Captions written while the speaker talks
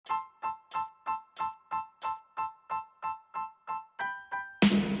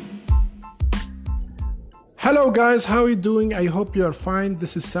Hello guys, how are you doing? I hope you are fine.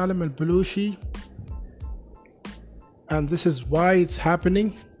 This is Salim Al-Balushi and this is why it's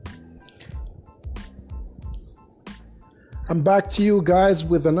happening. I'm back to you guys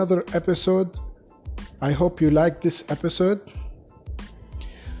with another episode. I hope you like this episode.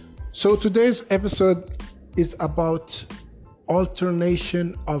 So today's episode is about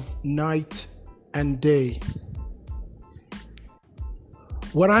alternation of night and day.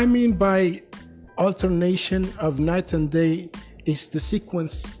 What I mean by alternation of night and day is the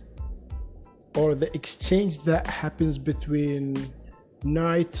sequence or the exchange that happens between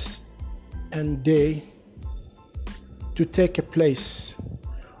night and day to take a place.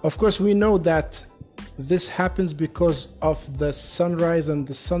 Of course, we know that this happens because of the sunrise and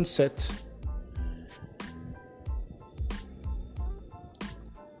the sunset.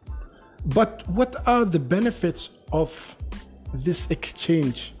 But what are the benefits of this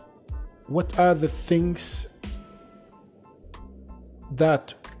exchange? What are the things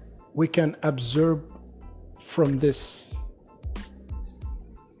that we can observe from this?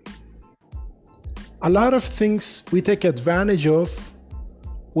 A lot of things we take advantage of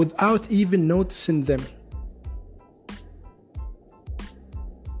without even noticing them.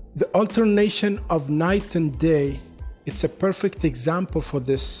 The alternation of night and day, it's a perfect example for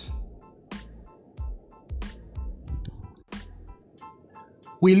this.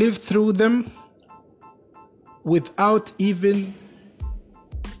 We live through them without even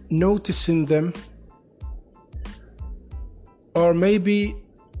noticing them, or maybe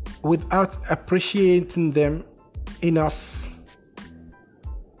without appreciating them enough,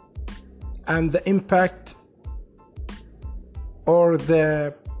 and the impact or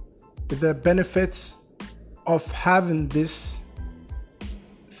the benefits of having this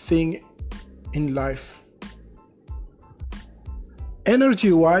thing in life.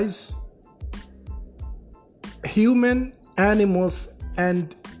 Energy-wise, human, animals,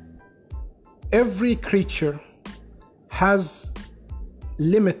 and every creature has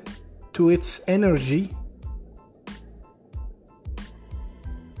limit to its energy,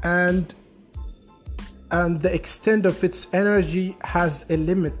 and the extent of its energy has a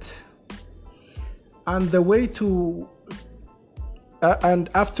limit, and the way to and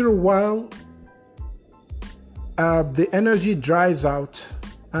after a while the energy dries out,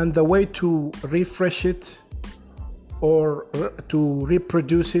 and the way to refresh it or to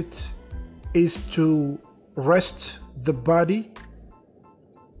reproduce it is to rest the body,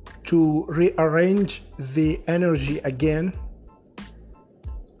 to rearrange the energy again,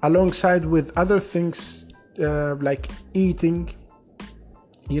 alongside with other things like eating.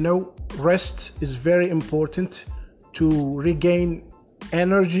 Rest is very important to regain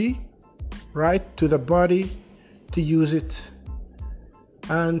energy, right, to the body, to use it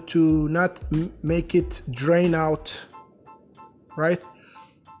and to not make it drain out, right?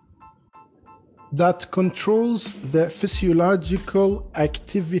 That controls the physiological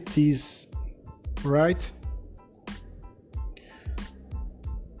activities, right?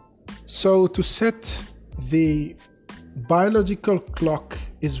 So to set the biological clock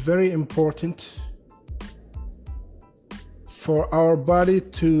is very important for our body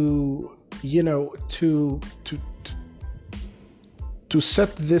to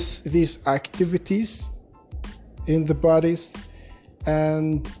set these activities in the bodies.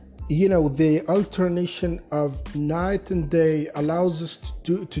 And the alternation of night and day allows us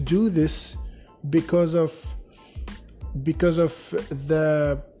to do this because of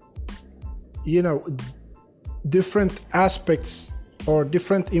the different aspects or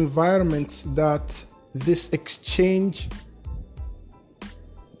different environments that this exchange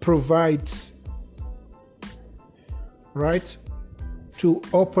provides, right, to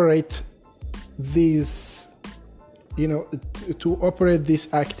operate these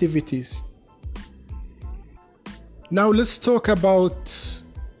activities. Now let's talk about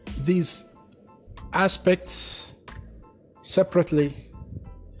these aspects separately,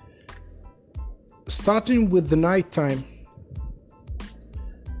 starting with the nighttime.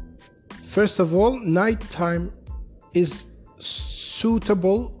 First of all, nighttime is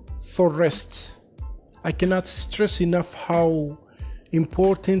suitable for rest. I cannot stress enough how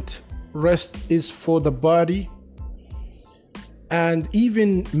important rest is for the body, and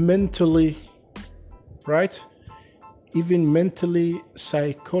even mentally, right? Even mentally,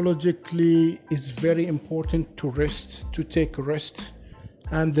 psychologically, it's very important to rest, to take rest.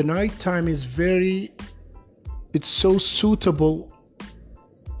 And the nighttime is it's so suitable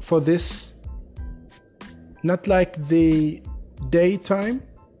for this, not like the daytime,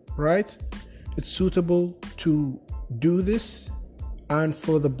 right? It's suitable to do this and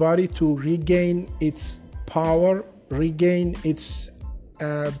for the body to regain its power, regain its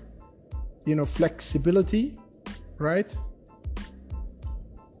flexibility, right?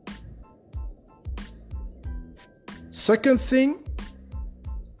 Second thing,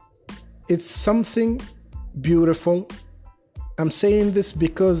 it's something beautiful. I'm saying this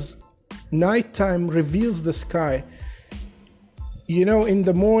because nighttime reveals the sky. In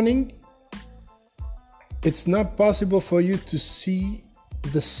the morning, it's not possible for you to see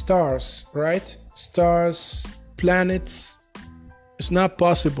the stars, right? Stars, planets, it's not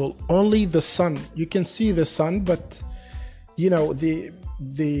possible. Only the sun. You can see the sun, but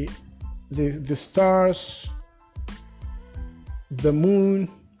the stars, the moon,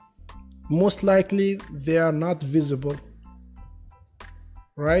 most likely they are not visible,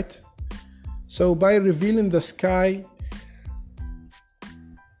 right? So by revealing the sky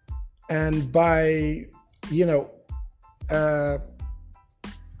and by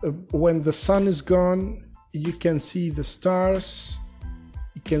when the sun is gone, you can see the stars,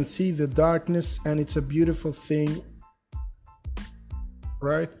 you can see the darkness, and it's a beautiful thing,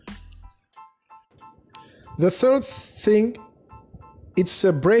 right? The third thing, it's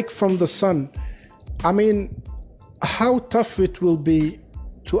a break from the sun. I mean, how tough it will be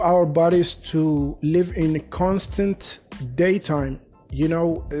to our bodies to live in a constant daytime,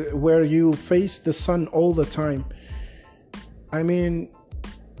 where you face the sun all the time. I mean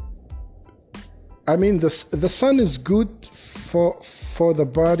the sun is good for the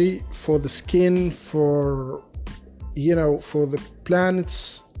body, for the skin, for the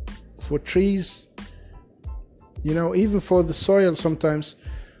planets, for trees, even for the soil sometimes.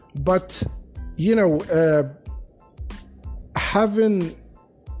 But having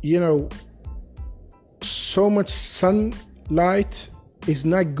so much sunlight is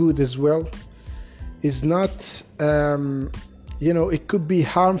not good as well. Is not it could be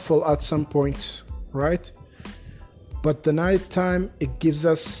harmful at some point, right? But the nighttime, it gives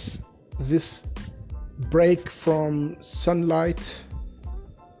us this break from sunlight,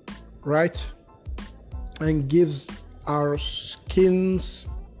 right? And gives our skins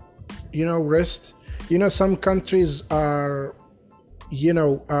rest. Some countries are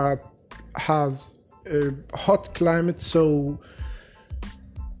have a hot climate, so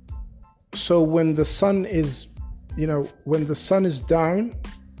when the sun is down,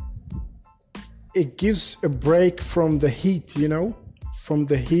 it gives a break from the heat,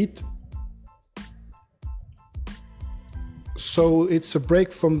 so it's a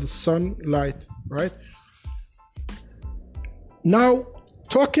break from the sunlight, right? Now,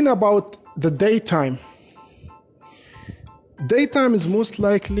 talking about the daytime is most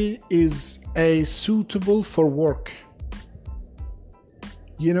likely is a suitable for work.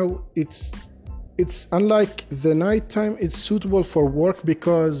 It's unlike the nighttime, it's suitable for work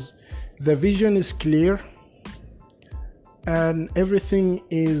because the vision is clear and everything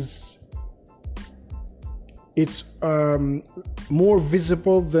it's more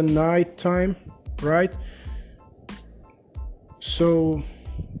visible than nighttime, right? So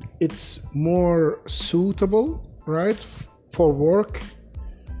it's more suitable, right, for work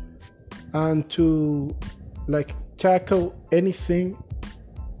and to tackle anything,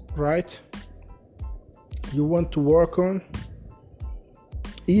 right, you want to work on,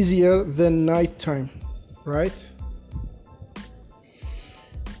 easier than nighttime, right?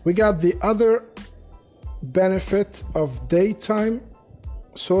 We got the other benefit of daytime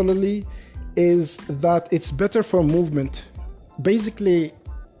solely is that it's better for movement. Basically,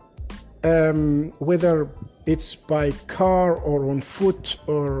 whether it's by car or on foot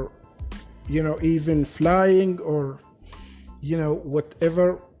or even flying or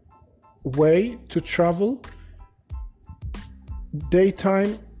whatever way to travel,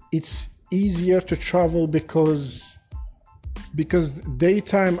 daytime it's easier to travel because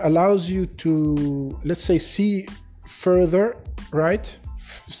daytime allows you to, let's say, see further, right?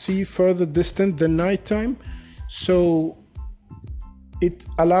 See further distant than nighttime. So it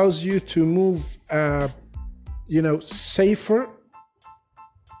allows you to move safer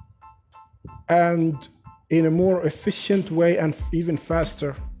and in a more efficient way and even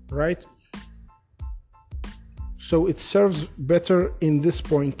faster, right? So it serves better in this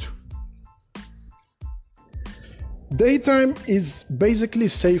point. Daytime is basically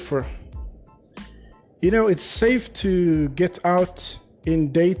safer. It's safe to get out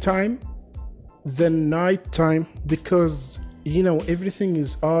in daytime than nighttime because everything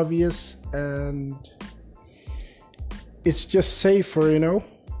is obvious and it's just safer,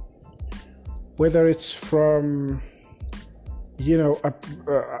 whether it's from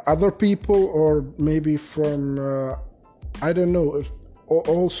other people or maybe from I don't know,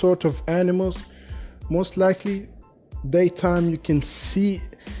 all sorts of animals. most likely daytime you can see,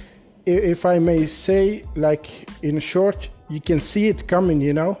 if I may say, like in short, you can see it coming,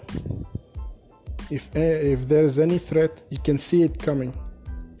 you know. If there's any threat, you can see it coming.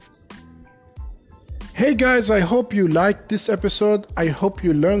 Hey guys, I hope you liked this episode. I hope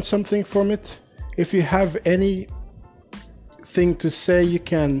you learned something from it. If you have anything to say, you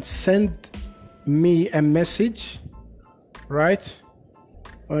can send me a message, right,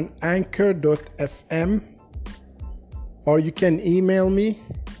 on anchor.fm, or you can email me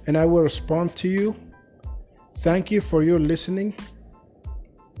and I will respond to you. Thank you for your listening.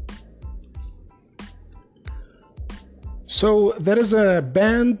 So there is a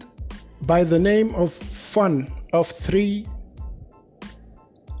band by the name of Fun, of 3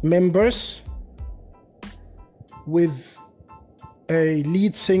 members, with a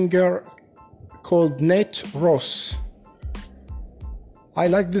lead singer called Nate Ross. I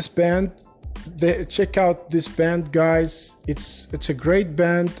like this band. Check out this band, guys. It's a great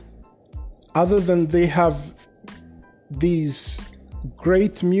band. Other than they have these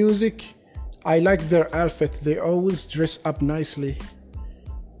great music, I like their outfit. They always dress up nicely.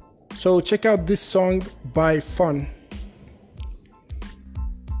 So check out this song by Fun.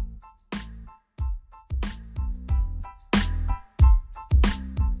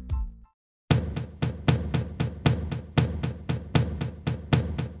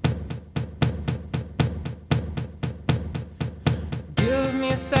 Give me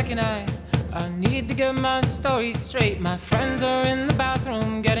a second, I need to get my story straight. My friends are in the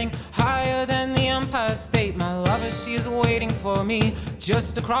bathroom getting higher than the Empire State. My lover, she is waiting for me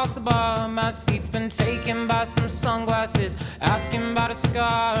just across the bar. My seat's been taken by some sunglasses, asking about a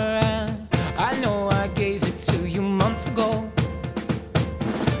scar. And I know I gave it to you months ago.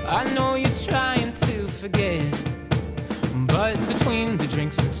 I know you're trying to forget, but between the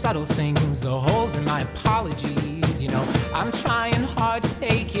drinks and subtle things, the holes in my apologies, you know, I'm trying hard to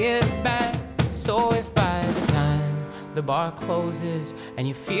take it back. So if by the time the bar closes and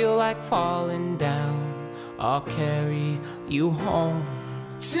you feel like falling down, I'll carry you home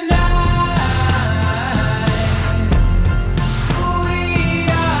tonight. We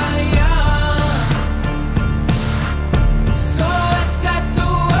are young, so let's set the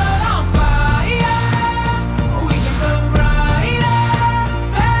world on fire. We can burn brighter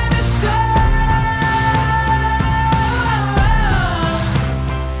than the sun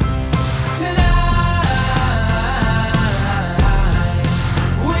tonight.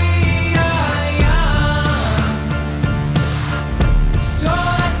 We are young, so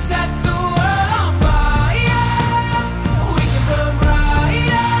let's set the world on fire. We can burn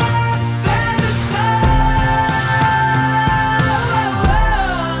brighter than the sun.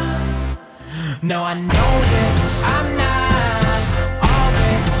 Now I know that I'm not all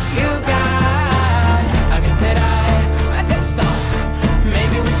that you got. I guess that I just thought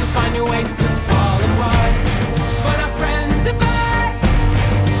maybe we could find new ways to fall apart. But our friends are back,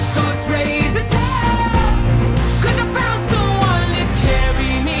 so let's raise a toast. 'Cause I found someone to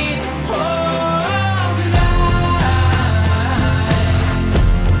carry me home tonight.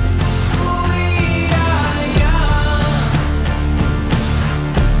 We are young,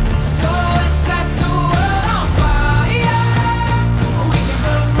 so let's set the world on fire.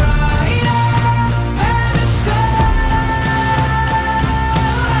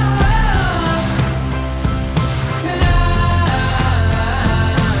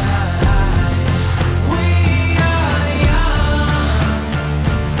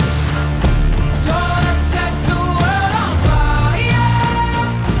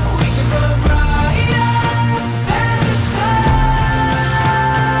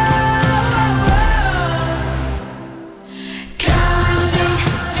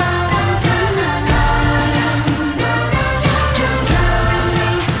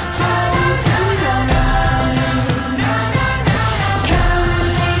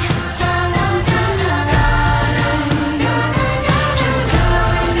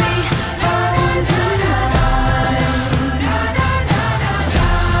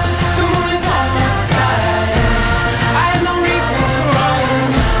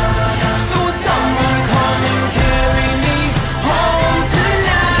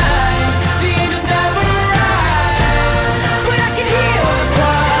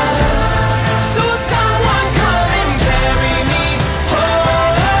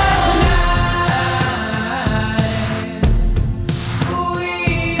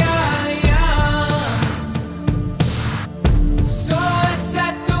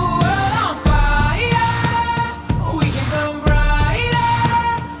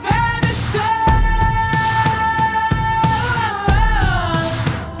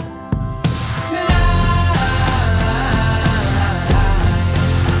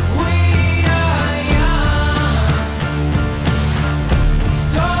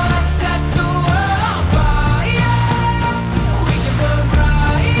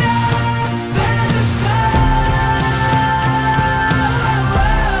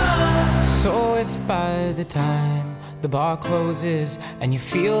 the time the bar closes and you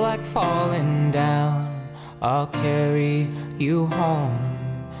feel like falling down, I'll carry you home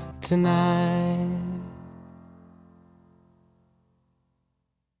tonight.